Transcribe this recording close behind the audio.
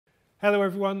Hello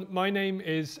everyone, my name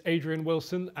is Adrian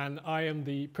Wilson and I am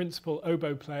the principal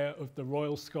oboe player of the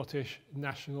Royal Scottish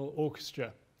National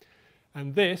Orchestra.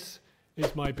 And this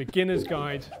is my beginner's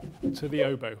guide to the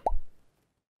oboe.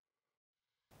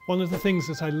 One of the things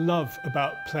that I love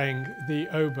about playing the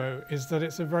oboe is that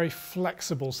it's a very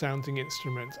flexible sounding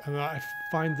instrument, and I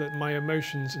find that my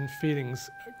emotions and feelings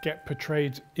get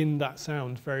portrayed in that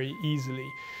sound very easily.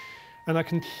 And I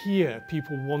can hear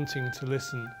people wanting to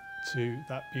listen to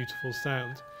that beautiful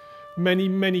sound.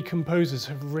 Many composers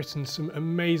have written some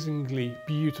amazingly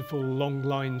beautiful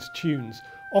long-lined tunes,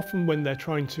 often when they're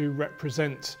trying to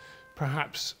represent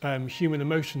perhaps human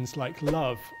emotions like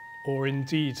love or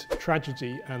indeed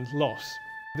tragedy and loss.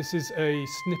 This is a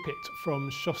snippet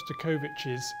from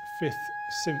Shostakovich's Fifth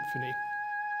Symphony.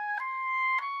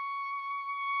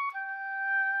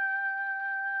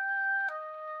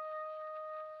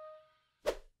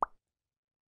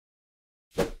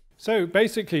 So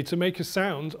basically, to make a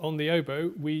sound on the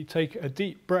oboe, we take a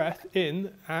deep breath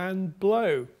in and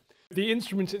blow. The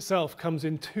instrument itself comes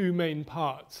in two main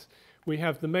parts. We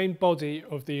have the main body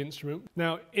of the instrument.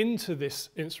 Now into this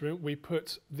instrument we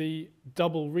put the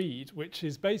double reed, which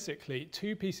is basically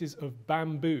two pieces of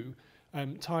bamboo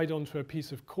tied onto a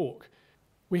piece of cork.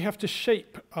 We have to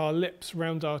shape our lips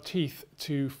round our teeth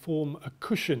to form a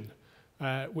cushion,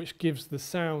 which gives the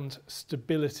sound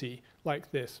stability like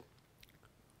this.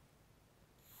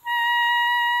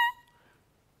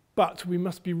 But we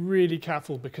must be really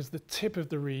careful because the tip of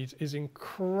the reed is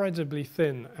incredibly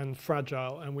thin and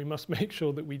fragile, and we must make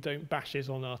sure that we don't bash it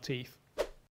on our teeth.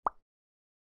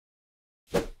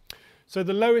 So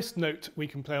the lowest note we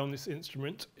can play on this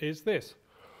instrument is this.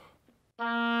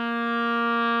 And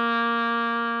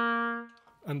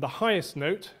the highest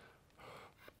note.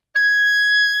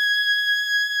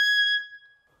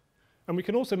 And we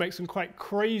can also make some quite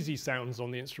crazy sounds on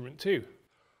the instrument too.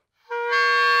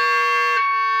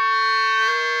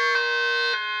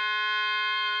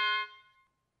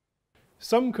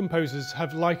 Some composers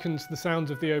have likened the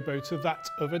sound of the oboe to that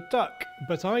of a duck,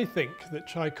 but I think that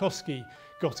Tchaikovsky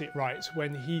got it right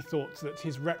when he thought that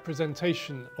his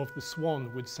representation of the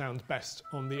swan would sound best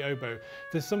on the oboe.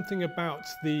 There's something about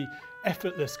the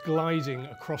effortless gliding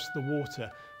across the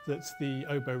water that the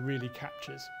oboe really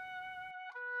captures.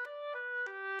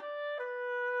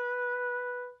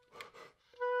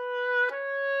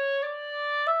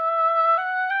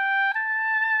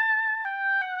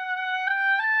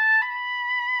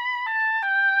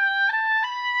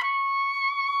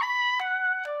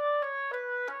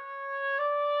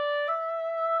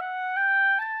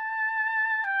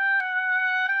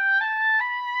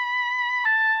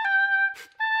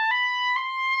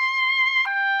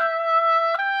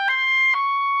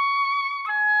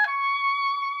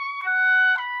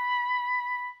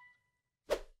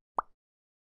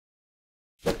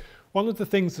 One of the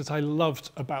things that I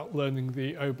loved about learning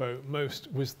the oboe most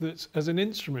was that as an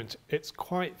instrument, it's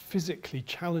quite physically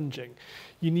challenging.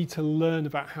 You need to learn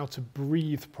about how to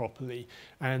breathe properly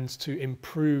and to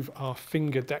improve our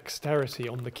finger dexterity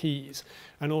on the keys,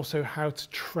 and also how to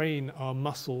train our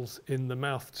muscles in the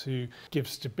mouth to give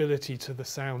stability to the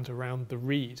sound around the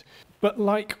reed. But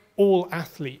like all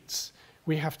athletes,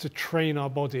 we have to train our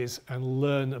bodies and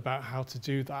learn about how to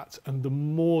do that. And the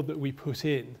more that we put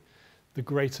in, the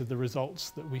greater the results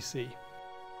that we see.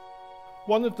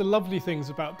 One of the lovely things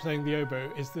about playing the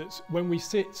oboe is that when we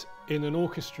sit in an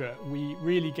orchestra, we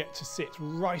really get to sit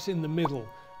right in the middle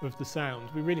of the sound.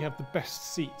 We really have the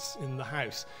best seats in the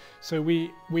house. So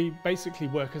we basically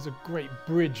work as a great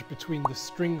bridge between the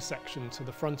string section to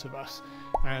the front of us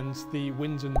and the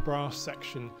wind and brass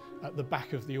section at the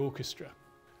back of the orchestra.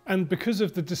 And because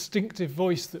of the distinctive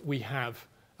voice that we have,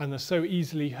 and are so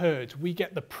easily heard, we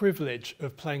get the privilege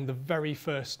of playing the very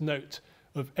first note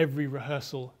of every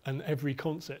rehearsal and every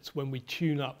concert when we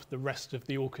tune up the rest of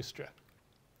the orchestra.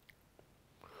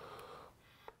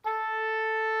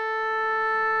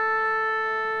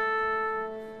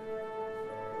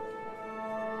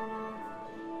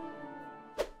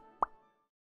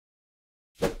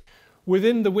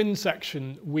 Within the wind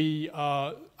section, we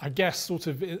are, I guess, sort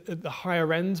of at the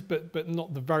higher end, but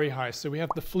not the very highest. So we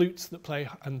have the flutes that play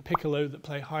and piccolo that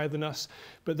play higher than us,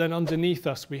 but then underneath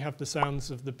us we have the sounds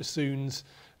of the bassoons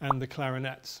and the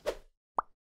clarinets.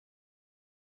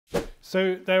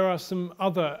 So there are some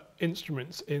other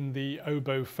instruments in the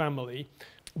oboe family.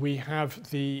 We have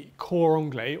the cor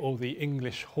anglais, or the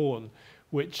English horn,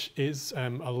 which is a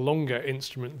longer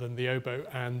instrument than the oboe,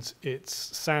 and it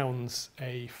sounds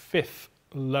a fifth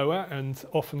lower and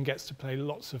often gets to play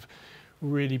lots of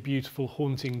really beautiful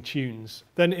haunting tunes.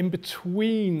 Then in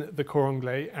between the cor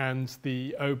anglais and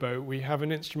the oboe, we have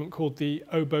an instrument called the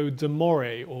oboe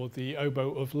d'amore, or the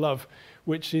oboe of love,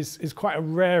 which is quite a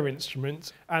rare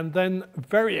instrument. And then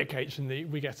very occasionally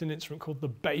we get an instrument called the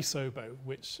bass oboe,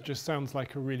 which just sounds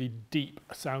like a really deep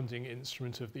sounding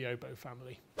instrument of the oboe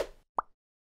family.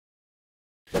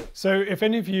 So if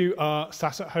any of you are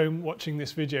sat at home watching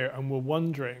this video and were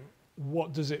wondering,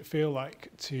 what does it feel like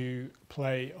to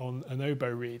play on an oboe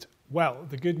reed? Well,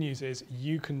 the good news is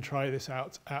you can try this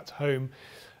out at home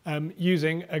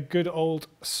using a good old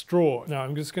straw. Now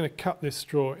I'm just going to cut this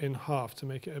straw in half to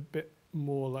make it a bit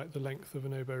more like the length of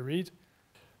an oboe reed.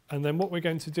 And then what we're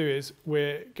going to do is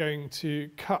we're going to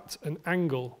cut an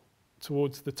angle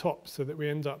towards the top so that we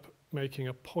end up making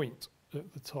a point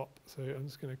at the top. So I'm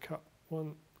just going to cut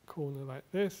one corner like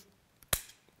this,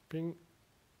 bing,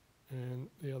 and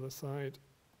the other side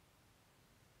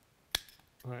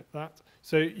like that.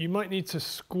 So you might need to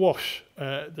squash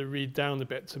the reed down a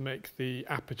bit to make the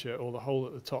aperture or the hole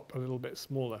at the top a little bit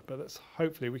smaller, but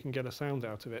hopefully we can get a sound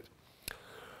out of it.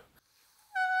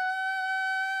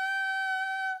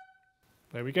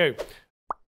 There we go.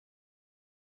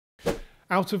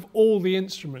 Out of all the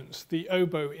instruments, the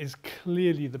oboe is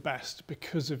clearly the best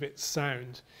because of its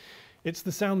sound. It's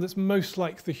the sound that's most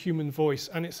like the human voice,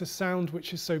 and it's a sound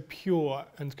which is so pure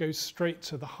and goes straight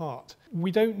to the heart.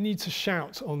 We don't need to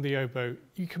shout on the oboe.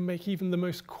 You can make even the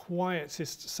most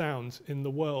quietest sound in the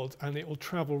world and it will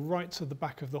travel right to the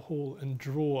back of the hall and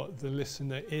draw the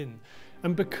listener in.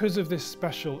 And because of this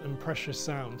special and precious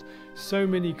sound, so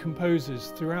many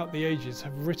composers throughout the ages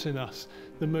have written us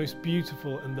the most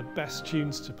beautiful and the best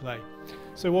tunes to play.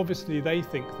 So obviously they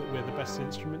think that we're the best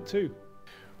instrument too.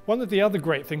 One of the other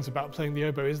great things about playing the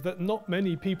oboe is that not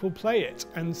many people play it,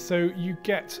 and so you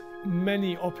get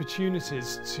many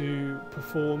opportunities to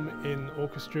perform in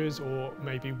orchestras or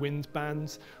maybe wind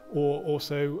bands or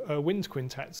also wind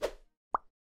quintets.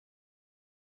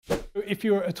 If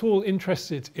you're at all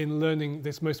interested in learning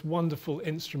this most wonderful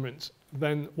instrument,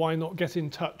 then why not get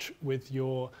in touch with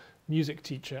your music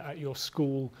teacher at your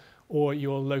school or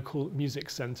your local music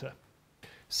centre.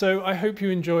 So I hope you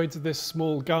enjoyed this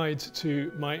small guide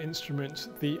to my instrument,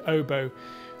 the oboe,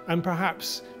 and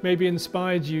perhaps maybe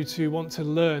inspired you to want to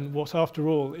learn what after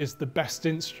all is the best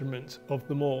instrument of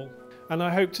them all. And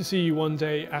I hope to see you one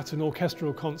day at an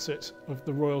orchestral concert of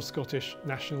the Royal Scottish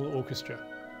National Orchestra.